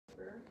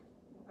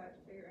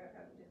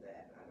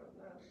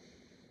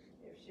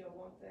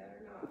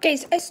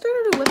Guys, I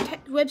started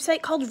a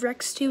website called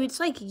Rextube.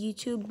 It's like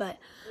YouTube, but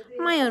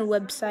my own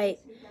website.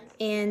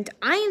 And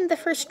I am the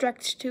first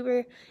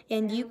Rextuber,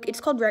 and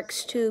it's called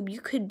Rextube. You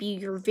could be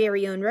your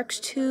very own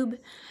Rextube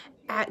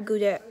at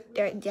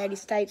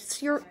GoDaddy's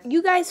sites.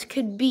 You guys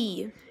could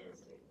be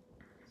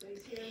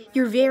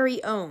your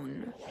very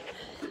own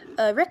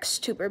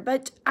Rextuber,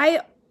 but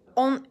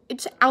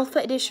it's alpha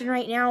edition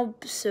right now,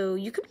 so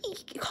you could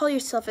call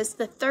yourself as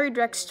the third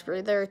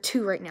Rextuber. There are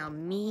two right now.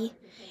 Me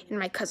and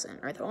my cousin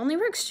are the only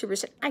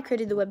Rextubers, and I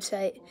created the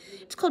website.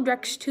 It's called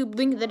Rextube.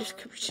 Link in the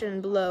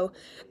description below.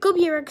 Go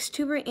be a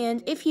Rextuber,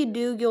 and if you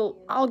do,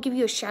 I'll give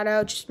you a shout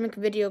out. Just make a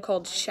video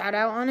called shout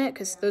out on it,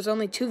 because there's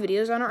only 2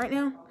 videos on it right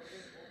now.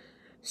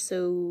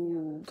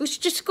 So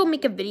just go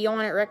make a video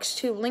on it,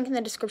 Rextube. Link in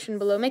the description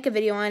below. Make a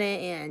video on it,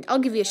 and I'll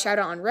give you a shout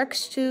out on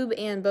Rextube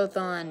and both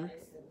on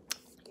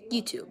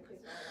YouTube.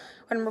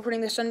 When I'm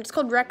recording this one, it's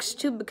called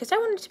Rextube because I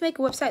wanted to make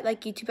a website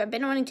like YouTube. I've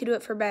been wanting to do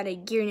it for about a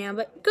year now,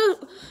 but go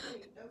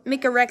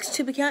make a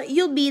Rextube account.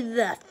 You'll be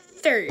the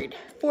 3rd,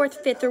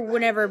 4th, 5th, or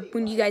whenever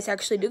when you guys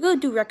actually do. Go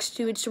do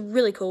Rextube. It's a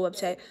really cool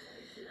website.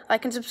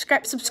 Like and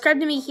subscribe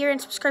to me here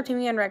and subscribe to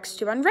me on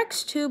Rextube. On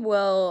Rextube,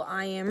 well,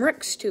 I am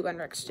Rextube on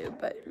Rextube,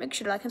 but make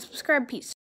sure to like and subscribe. Peace.